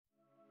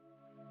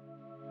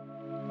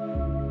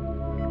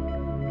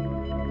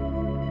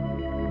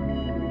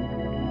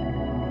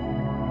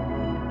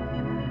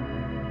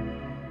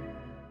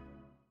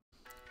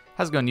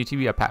How's it going,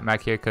 YouTube? Pat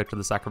Mack here, coach of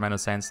the Sacramento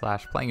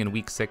Sandslash, playing in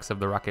Week 6 of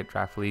the Rocket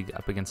Draft League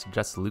up against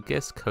Just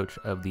Lukas, coach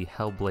of the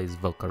Hellblaze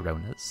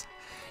Volcaronas.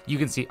 You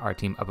can see our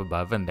team up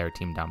above and their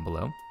team down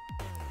below,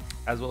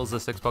 as well as the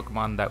 6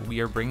 Pokemon that we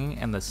are bringing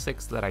and the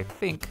 6 that I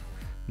think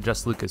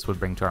Just Lukas would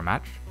bring to our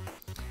match.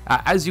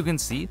 As you can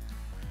see,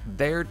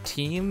 their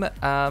team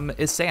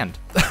is sand.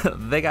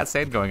 They got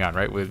sand going on,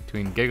 right,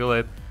 between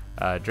Gigalith,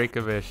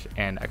 Dracovish,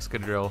 and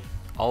Excadrill,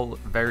 all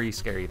very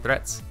scary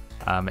threats.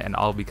 And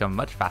all become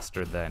much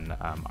faster than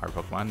our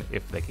Pokemon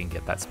if they can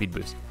get that speed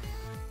boost.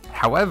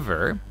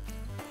 However,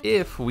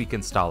 if we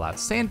can stall out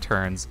sand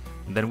turns,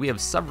 then we have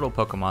several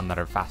Pokemon that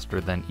are faster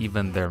than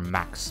even their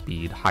max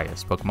speed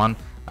highest Pokemon,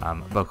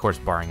 but of course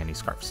barring any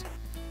Scarfs.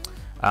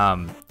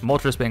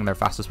 Moltres being their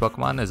fastest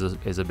Pokemon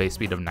is a base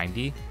speed of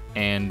 90,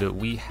 and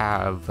we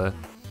have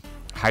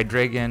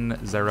Hydreigon,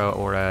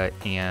 Zeraora,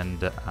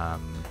 and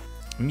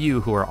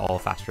Mew who are all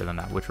faster than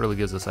that, which really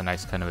gives us a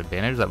nice kind of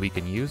advantage that we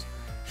can use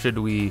should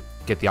we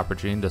get the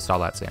opportunity to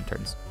stall out sand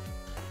turns.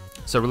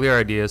 So really our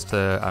idea is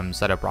to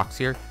set up rocks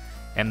here,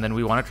 and then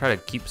we want to try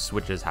to keep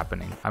switches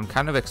happening. I'm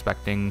kind of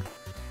expecting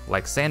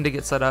like sand to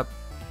get set up,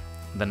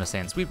 then a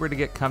sand sweeper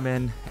to come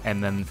in,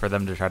 and then for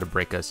them to try to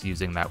break us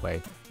using that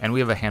way. And we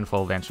have a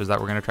handful of answers that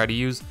we're going to try to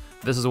use.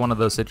 This is one of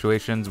those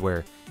situations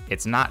where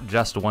it's not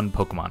just one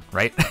Pokemon,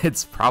 right?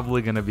 It's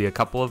probably going to be a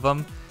couple of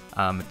them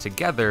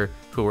together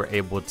who are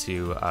able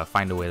to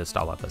find a way to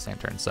stall out the sand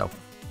turns. So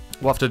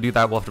we'll have to do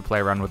that. We'll have to play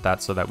around with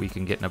that so that we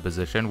can get in a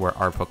position where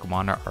our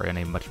Pokemon are in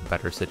a much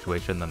better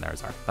situation than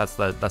theirs are. That's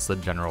the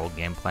general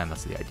game plan.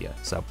 That's the idea.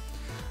 So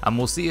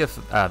we'll see if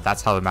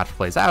that's how the match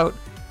plays out,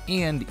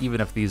 and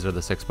even if these are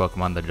the 6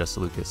 Pokemon that Just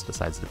Lukas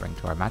decides to bring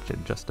to our match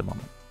in just a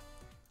moment.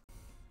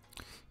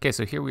 Okay,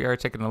 so here we are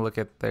taking a look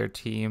at their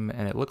team,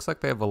 and it looks like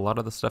they have a lot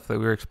of the stuff that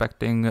we were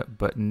expecting,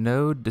 but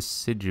no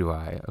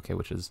Decidui. Okay,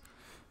 which is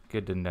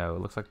good to know.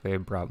 It looks like they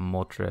brought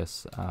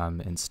Moltres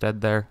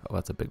instead there. Oh,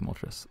 that's a big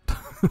Moltres.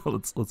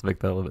 let's make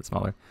that a little bit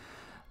smaller.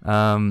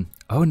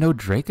 Oh, no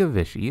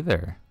Dracovish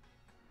either.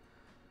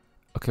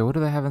 Okay, what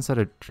do they have instead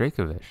of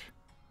Dracovish?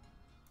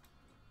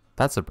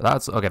 That's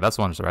okay. That's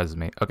the one that surprises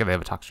me. Okay, they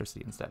have a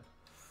Toxtricity instead.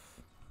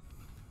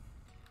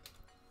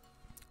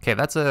 Okay,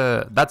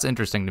 that's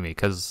interesting to me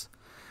because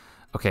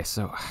okay,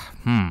 so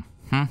I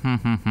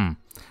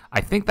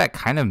think that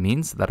kind of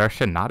means that our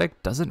Shoutout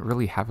doesn't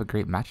really have a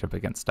great matchup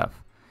against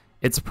stuff.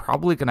 It's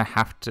probably going to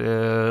have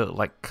to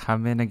like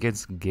come in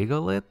against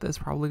Gigalith is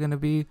probably going to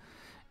be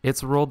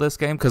its role this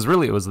game, because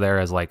really it was there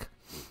as like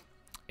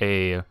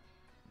a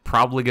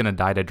probably going to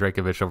die to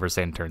Dracovish over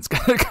sand turns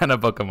kind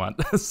of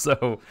Pokemon.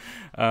 So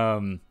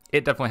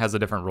it definitely has a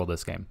different role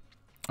this game.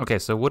 Okay,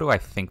 so what do I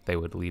think they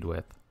would lead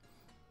with?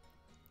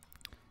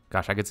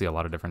 Gosh, I could see a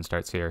lot of different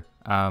starts here.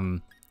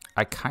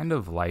 I kind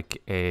of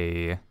like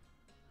a...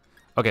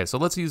 Okay, so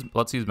let's use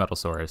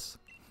Metalsaurus.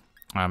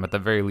 At the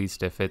very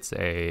least, if it's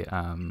a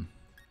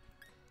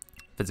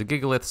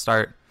Gigalith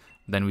start,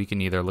 then we can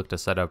either look to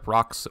set up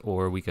rocks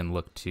or we can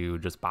look to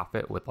just bop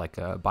it with like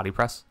a body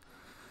press.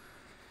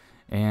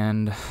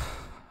 And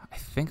I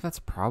think that's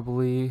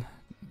probably,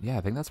 yeah,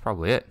 I think that's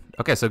probably it.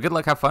 Okay, so good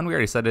luck, have fun. We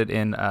already said it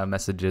in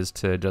messages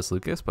to Just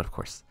Lukas, but of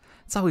course,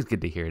 it's always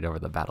good to hear it over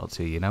the battle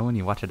too, you know, when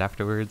you watch it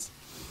afterwards.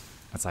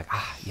 It's like,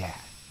 yeah,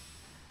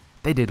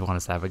 they did want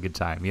us to have a good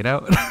time, you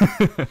know?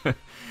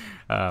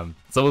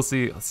 So we'll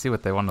see. Let's see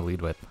what they want to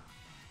lead with.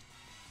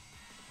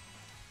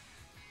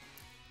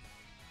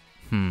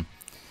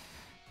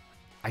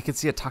 I could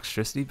see a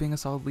Toxtricity being a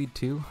solid lead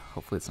too.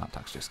 Hopefully it's not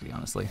Toxtricity,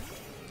 honestly.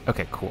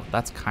 Okay, cool.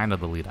 That's kind of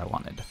the lead I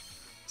wanted,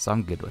 so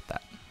I'm good with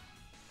that.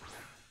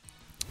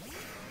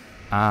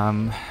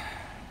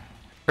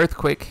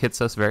 Earthquake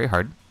hits us very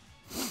hard,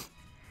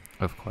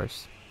 of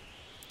course.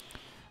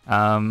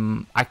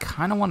 I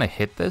kind of want to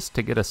hit this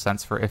to get a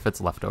sense for if it's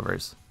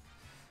leftovers.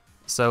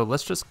 So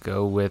let's just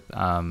go with,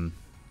 God,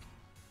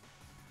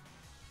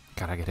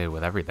 I get hit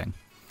with everything.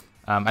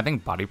 I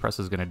think Body Press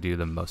is going to do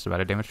the most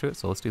amount of damage to it,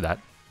 so let's do that.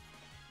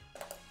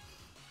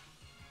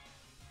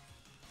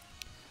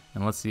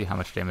 And let's see how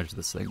much damage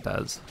this thing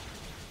does.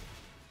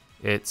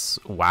 It's,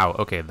 wow,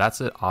 okay, that's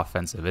it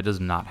offensive. It does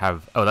not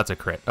have, oh, that's a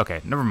crit.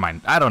 Okay, never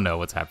mind. I don't know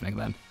what's happening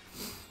then.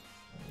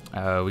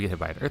 We get hit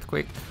by an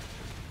Earthquake.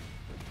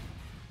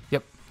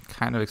 Yep,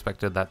 kind of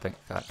expected that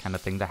kind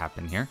of thing to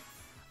happen here.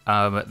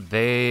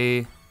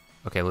 Okay,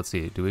 let's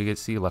see. Do we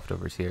see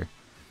leftovers here?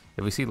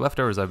 If we see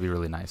leftovers, that'd be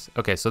really nice.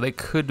 Okay, so they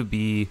could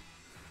be,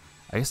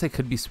 I guess they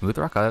could be Smooth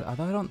Rock,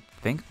 although I don't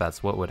think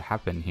that's what would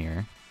happen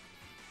here.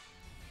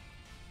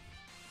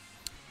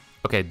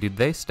 Okay, do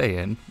they stay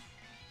in?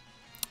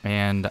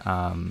 And,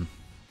 you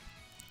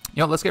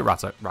know, let's get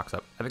rocks up. I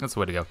think that's the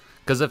way to go.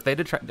 Because if they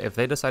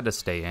decide to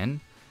stay in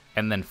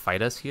and then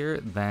fight us here,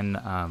 then,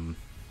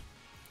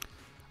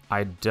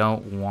 I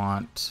don't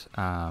want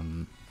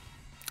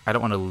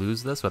to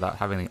lose this without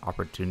having the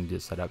opportunity to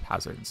set up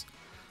hazards.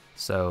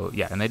 So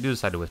yeah, and they do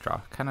decide to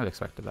withdraw. Kind of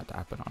expected that to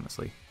happen,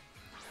 honestly.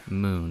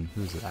 Moon,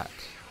 who's that?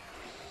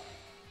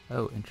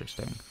 Oh,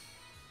 interesting.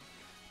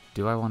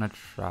 Do I want to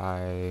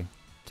try...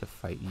 to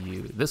fight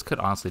you. This could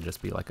honestly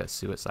just be like a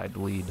suicide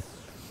lead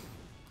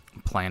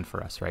plan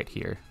for us right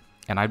here,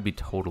 and I'd be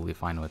totally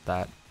fine with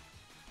that.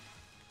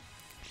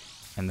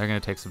 And they're gonna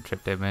take some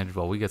chip damage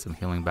while we get some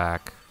healing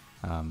back.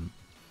 I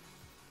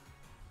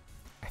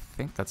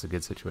think that's a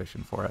good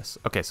situation for us.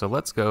 Okay, so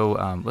let's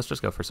go. Let's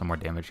just go for some more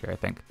damage here, I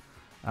think.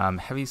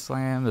 Heavy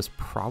Slam is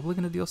probably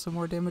gonna deal some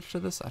more damage to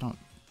this.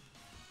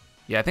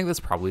 Yeah, I think this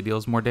probably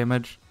deals more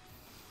damage.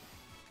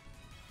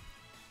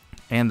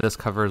 And this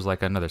covers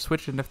like another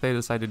switch in if they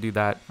decide to do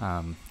that.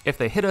 If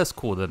they hit us,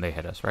 cool, then they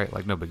hit us, right?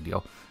 Like no big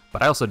deal.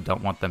 But I also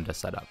don't want them to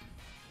set up.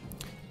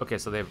 Okay,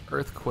 so they have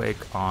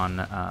Earthquake on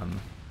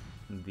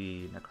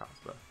the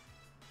Necrozma.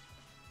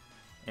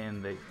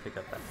 And they pick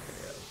up that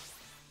KO.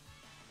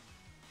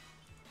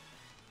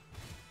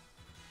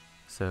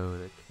 So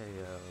the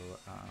KO,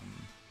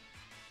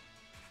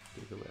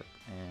 Gigalith,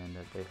 and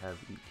they have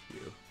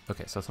EQ.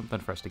 Okay, so something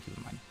for us to keep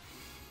in mind.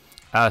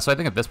 So I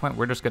think at this point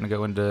we're just going to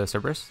go into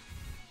Cerberus.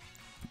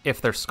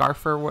 If they're Scarf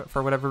for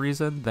whatever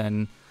reason,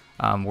 then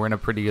we're in a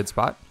pretty good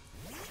spot.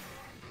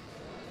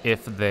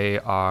 If they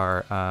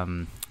are...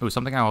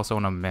 something I also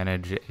want to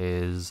manage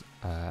is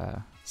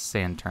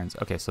sand turns.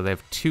 Okay, so they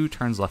have 2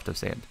 turns left of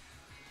sand.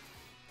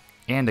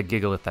 And a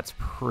Gigalith that's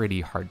pretty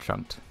hard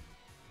chunked.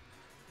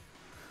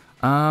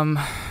 I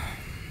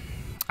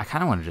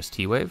kind of want to just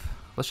T-Wave.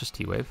 Let's just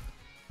T-Wave.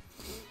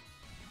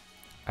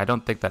 I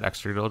don't think that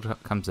extra drill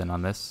comes in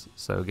on this,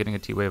 so getting a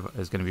T-Wave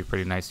is going to be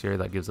pretty nice here.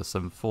 That gives us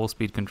some full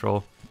speed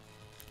control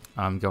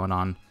going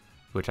on,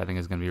 which I think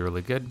is going to be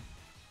really good.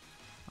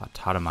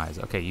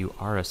 Autotomize. Okay, you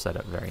are a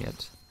setup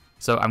variant.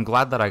 So I'm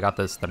glad that I got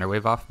this Thunder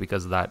Wave off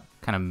because that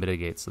kind of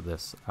mitigates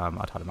this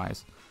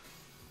Autotomize.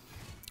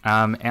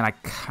 And I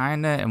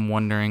kind of am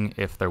wondering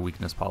if their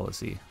weakness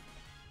policy.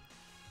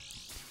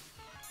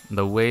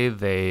 The way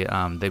they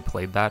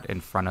played that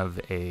in front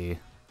of a...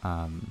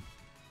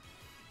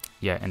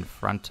 in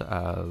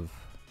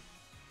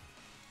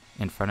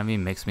front of me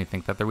makes me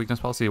think that their weakness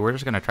policy. We're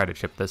just going to try to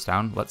chip this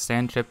down. Let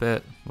Sand chip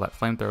it. Let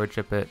Flamethrower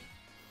chip it.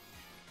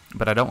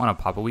 But I don't want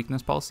to pop a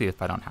weakness policy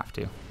if I don't have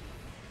to.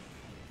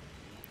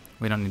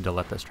 We don't need to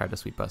let this try to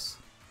sweep us.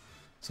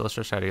 So let's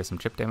just try to get some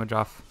chip damage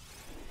off.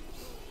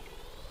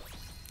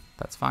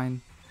 That's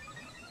fine.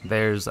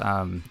 There is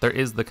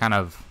the kind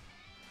of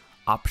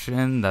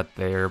option that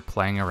they're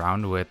playing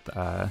around with.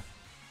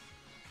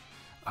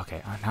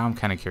 Okay, now I'm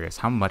kind of curious.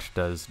 How much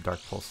does Dark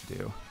Pulse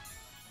do?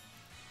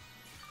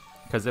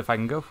 Because if I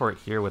can go for it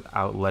here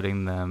without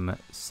letting them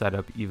set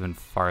up even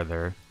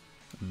farther,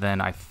 then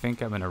I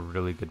think I'm in a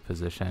really good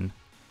position.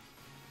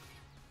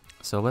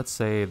 So let's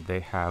say they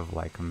have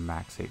like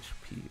max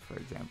HP, for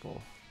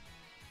example.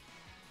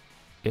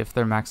 If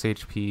they're max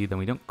HP, then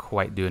we don't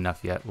quite do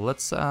enough yet.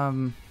 Let's, yeah,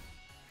 and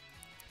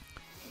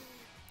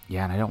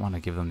I don't want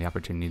to give them the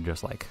opportunity to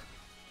just like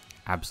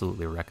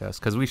absolutely wreck us,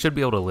 because we should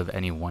be able to live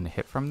any one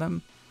hit from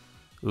them.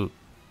 Ooh,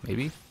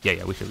 maybe?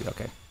 Yeah, we should be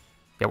okay.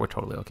 Yeah, we're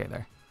totally okay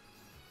there.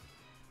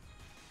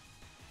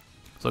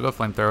 So I'll go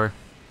Flamethrower.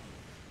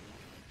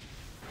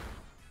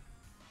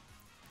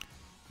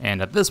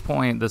 And at this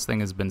point, this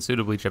thing has been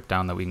suitably chipped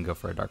down that we can go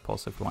for a Dark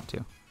Pulse if we want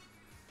to.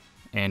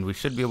 And we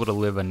should be able to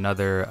live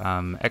another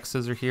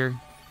X-Scissor here.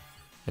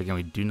 Again,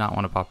 we do not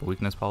want to pop a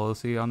weakness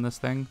policy on this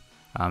thing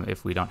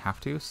if we don't have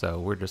to, so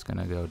we're just going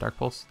to go Dark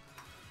Pulse.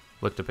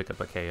 Look to pick up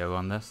a KO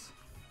on this.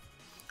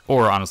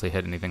 Or honestly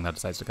hit anything that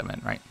decides to come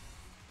in, right?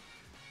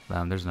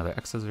 There's another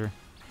X-Scissor.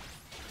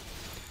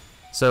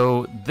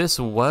 So this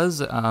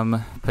was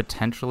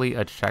potentially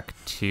a check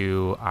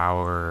to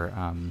our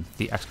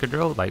the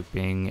Excadrill, like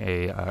being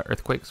a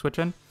Earthquake switch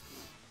in.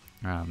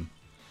 So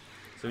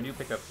we do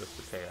pick up just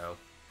the KO.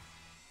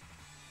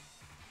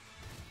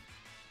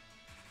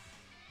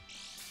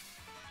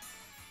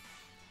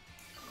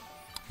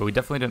 But we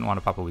definitely didn't want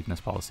to pop a weakness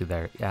policy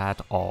there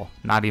at all.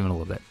 Not even a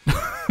little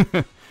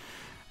bit.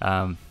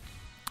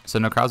 So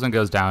Necrozma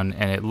goes down,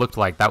 and it looked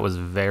like that was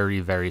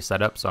very, very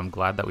set up. So I'm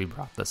glad that we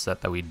brought the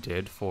set that we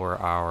did for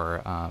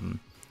our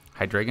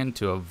Hydreigon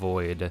to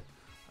avoid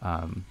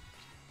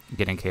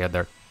getting KO'd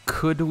there.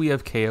 Could we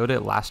have KO'd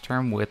it last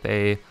turn with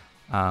a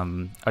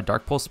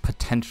Dark Pulse?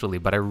 Potentially,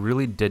 but I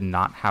really did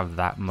not have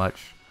that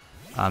much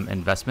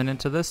investment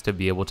into this to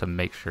be able to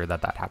make sure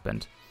that that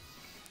happened.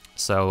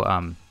 So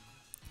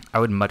I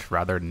would much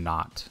rather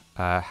not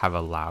have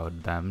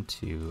allowed them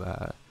to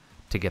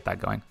get that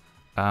going.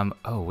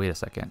 Oh, wait a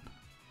second.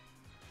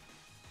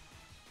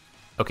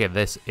 Okay,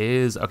 this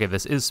is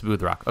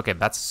Smooth Rock. Okay,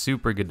 that's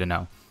super good to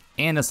know.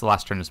 And it's the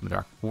last turn of Smooth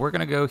Rock. We're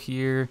gonna go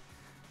here,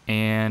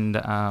 and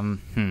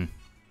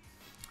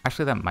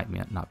actually, that might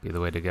not be the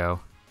way to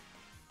go.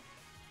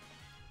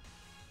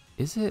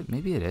 Is it?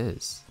 Maybe it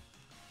is.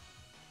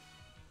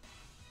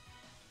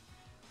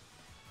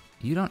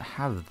 You don't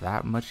have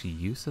that much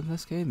use in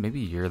this game.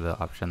 Maybe you're the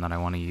option that I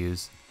want to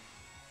use.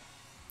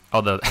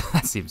 Although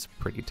that seems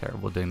pretty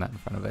terrible doing that in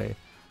front of a,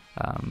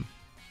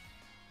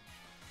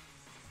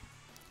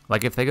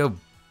 like if they go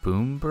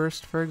Boom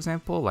Burst, for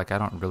example, like I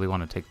don't really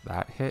want to take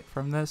that hit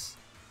from this.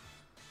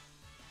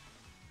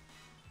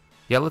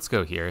 Yeah, let's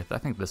go here. I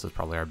think this is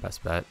probably our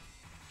best bet.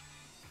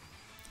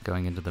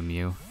 going into the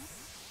Mew.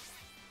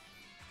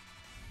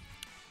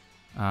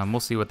 We'll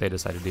see what they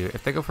decide to do.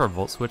 If they go for a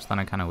Volt Switch, then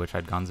I kind of wish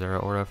I'd gone Zero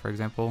Aura, for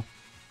example.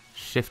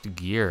 Shift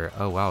Gear.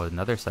 Oh, wow,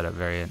 another setup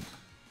variant.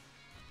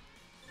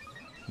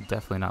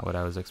 Definitely not what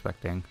I was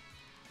expecting.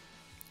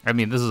 I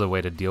mean, this is a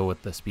way to deal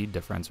with the speed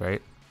difference,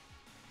 right?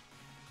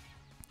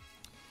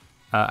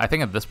 I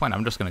think at this point,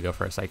 I'm just going to go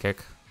for a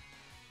Psychic.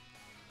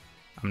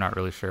 I'm not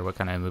really sure what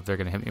kind of move they're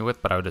going to hit me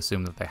with, but I would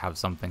assume that they have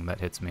something that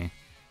hits me.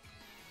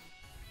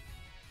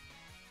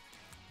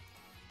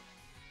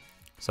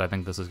 So I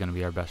think this is going to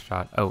be our best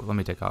shot. Oh, let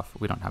me take off.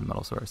 We don't have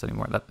Metal Source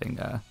anymore. That thing,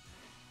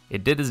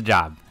 it did its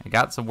job. It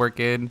got some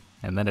work in,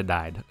 and then it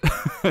died.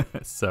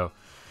 So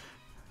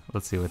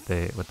let's see what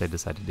they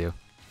decide to do.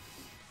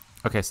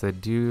 Okay, so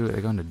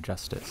they go into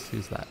Justice.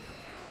 Who's that?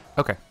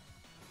 Okay,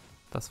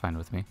 that's fine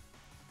with me.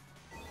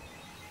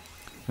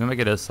 Let me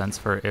get a sense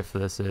for if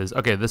this is...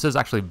 Okay, this is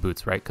actually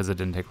Boots, right? Because it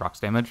didn't take Rocks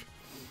damage.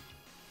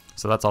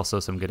 So that's also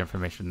some good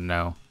information to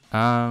know.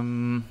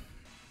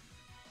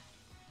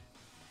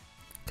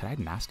 Could I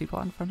Nasty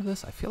Plot in front of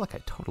this? I feel like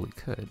I totally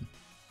could.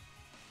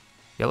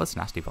 Yeah, let's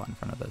Nasty Plot in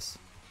front of this.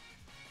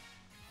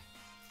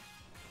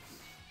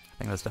 I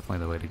think that's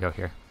definitely the way to go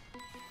here.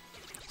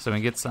 So we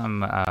can get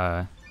some...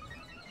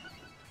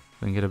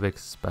 we can get a big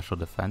special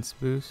defense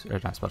boost. Or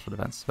not special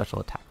defense, special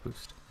attack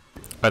boost.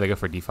 Oh, they go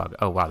for Defog.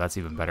 Oh, wow, that's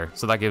even better.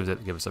 So that gives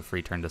us a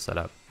free turn to set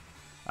up.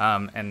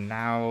 And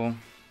now...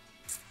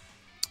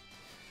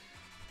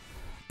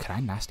 Could I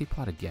Nasty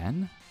Plot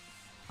again?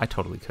 I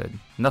totally could.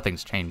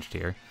 Nothing's changed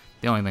here.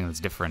 The only thing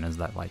that's different is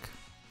that, like,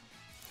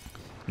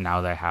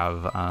 now they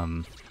have,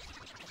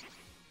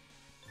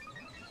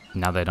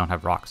 now they don't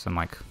have rocks. I'm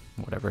like,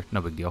 whatever,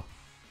 no big deal.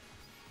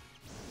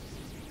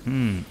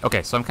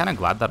 Okay, so I'm kind of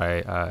glad that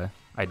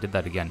I did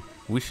that again.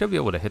 We should be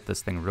able to hit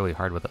this thing really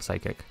hard with a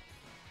Psychic.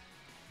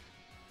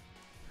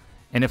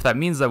 And if that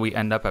means that we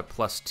end up at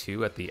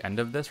 +2 at the end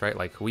of this, right?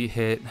 Like, we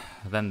hit,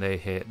 then they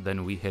hit,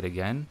 then we hit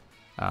again,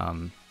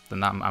 then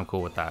I'm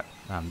cool with that.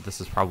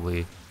 This is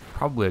probably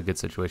a good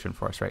situation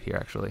for us right here,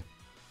 actually.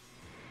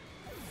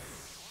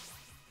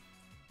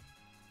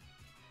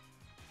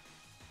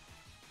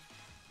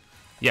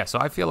 Yeah, so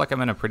I feel like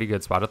I'm in a pretty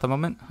good spot at the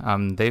moment.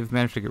 They've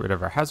managed to get rid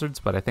of our hazards,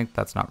 but I think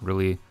that's not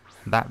really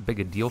that big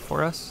a deal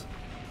for us.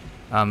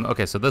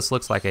 Okay, so this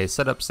looks like a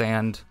setup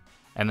sand,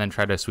 and then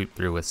try to sweep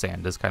through with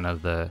sand is kind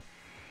of the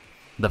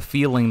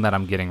feeling that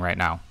I'm getting right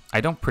now.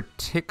 I don't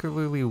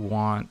particularly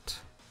want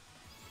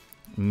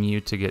Mew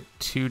to get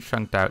too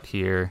chunked out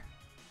here.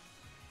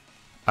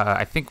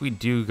 I think we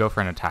do go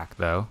for an attack,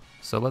 though.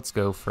 So let's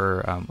go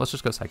for, let's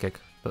just go Psychic.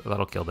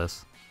 That'll kill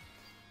this.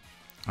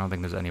 I don't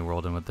think there's any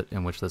world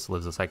in which this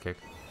lives a Psychic.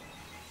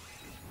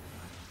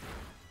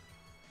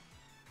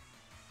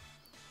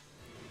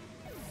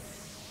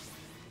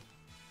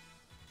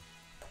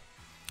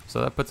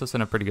 So that puts us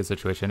in a pretty good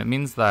situation. It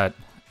means that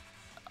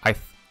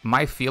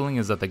my feeling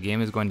is that the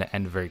game is going to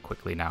end very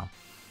quickly now.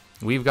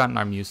 We've gotten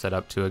our Mew set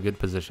up to a good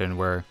position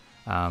where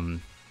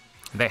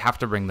they have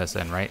to bring this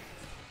in, right?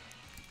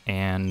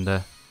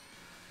 And,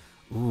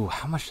 ooh,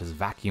 how much does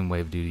Vacuum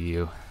Wave do to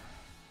you?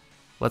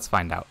 Let's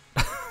find out.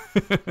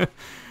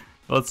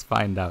 Let's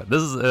find out.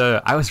 This is,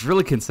 I was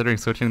really considering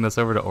switching this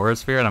over to Aura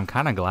Sphere, and I'm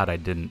kind of glad I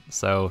didn't.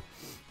 So,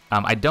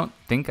 I don't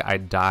think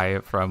I'd die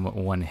from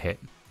one hit.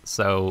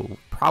 So,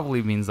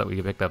 probably means that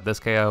we picked up this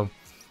KO,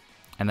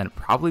 and then it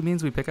probably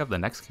means we pick up the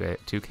next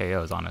 2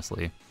 KOs,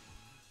 honestly.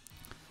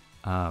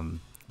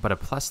 But a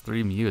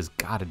 +3 Mew has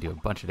got to do a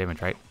bunch of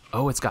damage, right?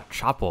 Oh, it's got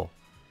Chopple.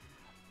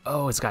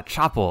 Oh, it's got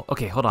Chopple.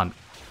 Okay, hold on.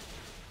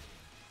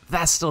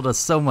 That still does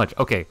so much.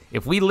 Okay,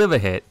 if we live a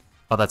hit...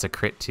 Oh, that's a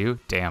crit too?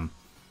 Damn.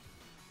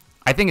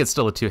 I think it's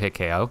still a 2-hit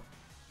KO.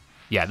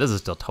 Yeah, this is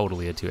still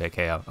totally a 2-hit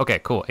KO. Okay,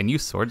 cool. And you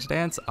Swords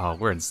Dance? Oh,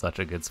 we're in such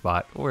a good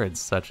spot. We're in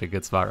such a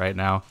good spot right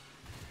now.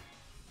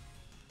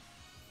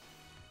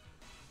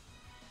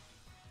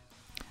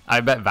 I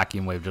bet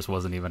Vacuum Wave just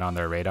wasn't even on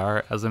their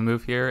radar as a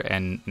move here,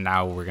 and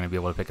now we're going to be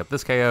able to pick up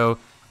this KO,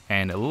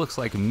 and it looks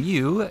like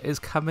Mew is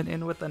coming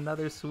in with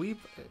another sweep.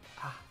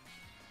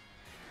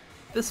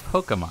 This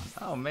Pokemon,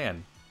 oh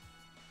man.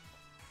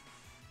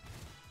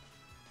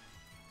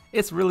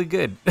 It's really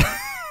good.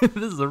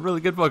 This is a really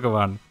good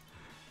Pokemon.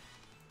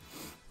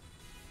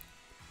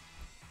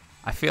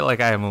 I feel like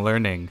I am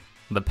learning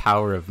the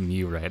power of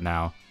Mew right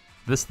now.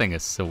 This thing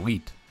is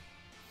sweet.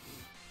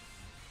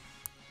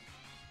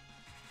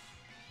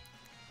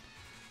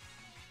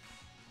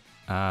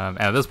 And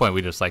at this point,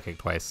 we just Psychic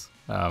twice.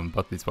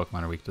 Both these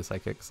Pokemon are weak to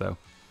Psychic, so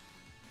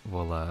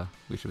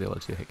we should be able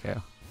to 2-hit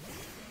KO.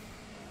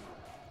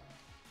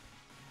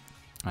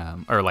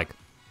 Or like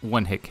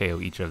 1-hit KO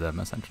each of them,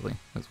 essentially.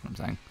 That's what I'm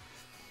saying.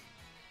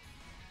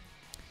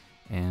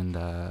 And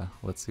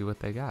let's see what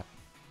they got.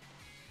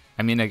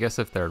 I mean, I guess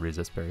if they're a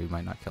Resist Berry, we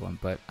might not kill them,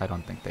 but I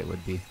don't think they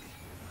would be.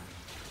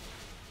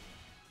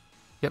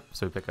 Yep,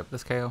 so we pick up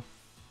this KO.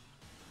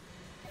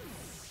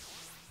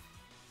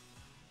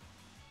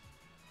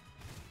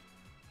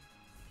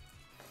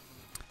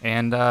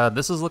 And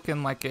this is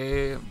looking like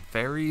a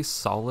very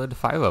solid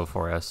 5-0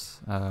 for us.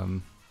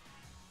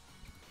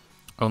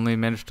 Only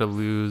managed to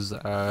lose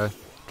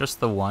just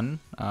the one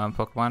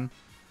Pokemon.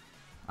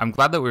 I'm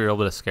glad that we were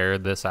able to scare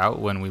this out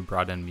when we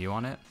brought in Mew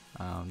on it.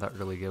 That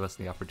really gave us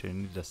the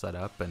opportunity to set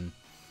up and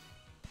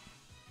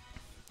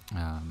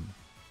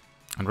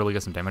really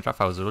get some damage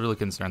off. I was really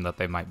concerned that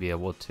they might be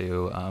able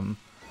to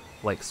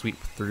like sweep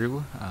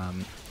through.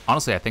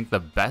 Honestly, I think the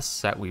best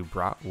set we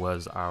brought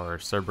was our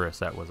Cerberus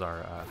set, was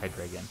our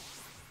Hydreigon.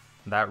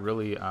 That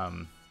really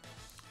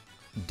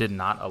did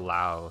not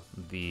allow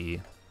the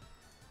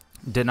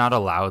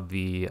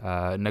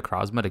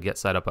Necrozma to get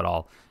set up at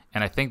all.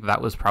 And I think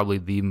that was probably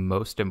the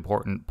most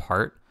important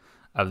part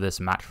of this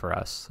match for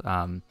us,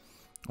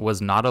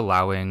 was not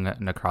allowing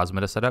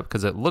Necrozma to set up,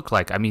 because it looked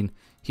like, I mean,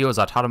 he was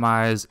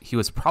autotomized, he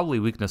was probably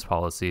weakness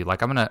policy.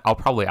 Like I'll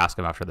probably ask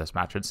him after this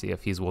match and see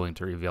if he's willing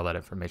to reveal that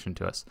information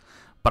to us.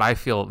 But I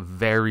feel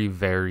very,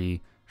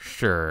 very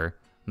sure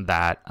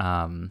that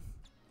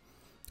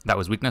that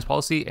was weakness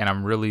policy, and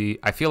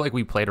I feel like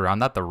we played around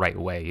that the right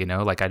way, you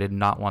know? Like I did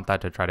not want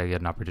that to try to get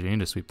an opportunity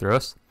to sweep through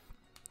us.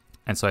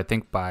 And so I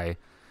think by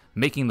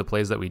making the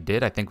plays that we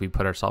did, I think we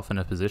put ourselves in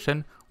a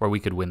position where we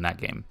could win that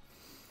game.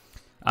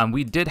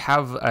 We did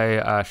have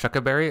a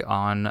Shucka Berry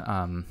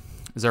on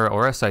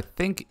Zeraora, so I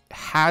think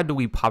had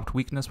we popped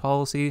weakness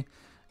policy,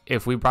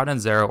 if we brought in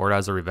Zeraora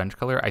as a revenge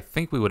killer, I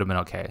think we would have been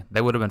okay. They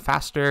would have been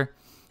faster.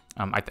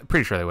 I'm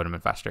pretty sure they would have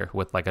been faster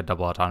with like a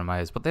double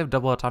autonomize, but they have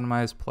double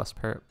autonomize plus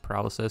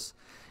paralysis.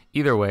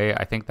 Either way,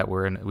 I think that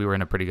we were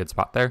in a pretty good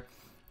spot there.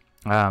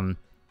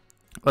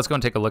 Let's go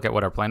and take a look at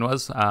what our plan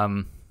was.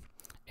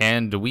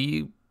 And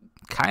we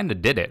kind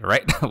of did it,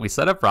 right? We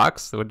set up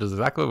rocks, which is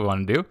exactly what we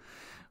wanted to do.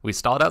 We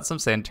stalled out some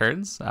sand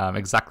turns,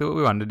 exactly what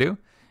we wanted to do.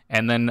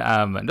 And then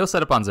no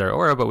setup on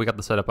Zeraora, but we got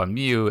the setup on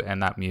Mew,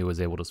 and that Mew was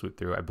able to sweep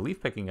through, I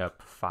believe, picking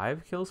up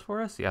 5 kills for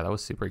us. Yeah, that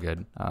was super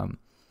good.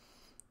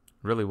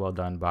 Really well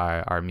done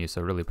by our Mew,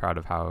 so really proud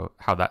of how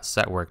that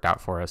set worked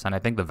out for us. And I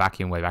think the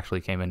Vacuum Wave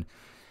actually came in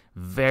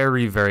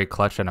very, very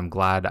clutch, and I'm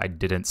glad I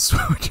didn't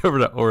switch over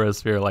to Aura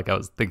Sphere like I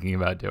was thinking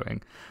about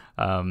doing.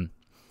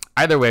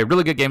 Either way,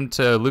 really good game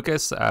to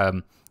Lucas. I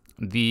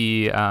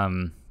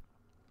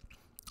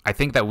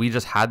think that we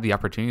just had the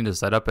opportunity to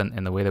set up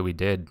in the way that we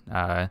did,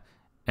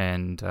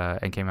 and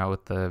came out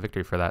with the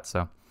victory for that.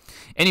 So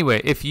anyway,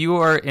 if you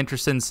are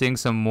interested in seeing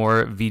some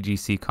more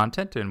VGC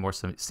content and more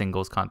some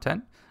singles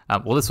content,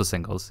 well, this was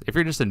singles. If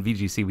you're interested in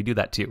VGC, we do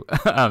that too.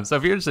 So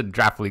if you're interested in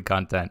Draft League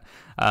content,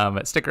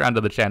 stick around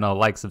to the channel,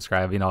 like,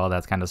 subscribe, all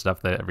that kind of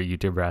stuff that every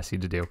YouTuber asks you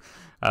to do.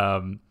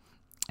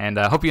 And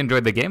hope you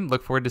enjoyed the game.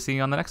 Look forward to seeing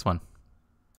you on the next one.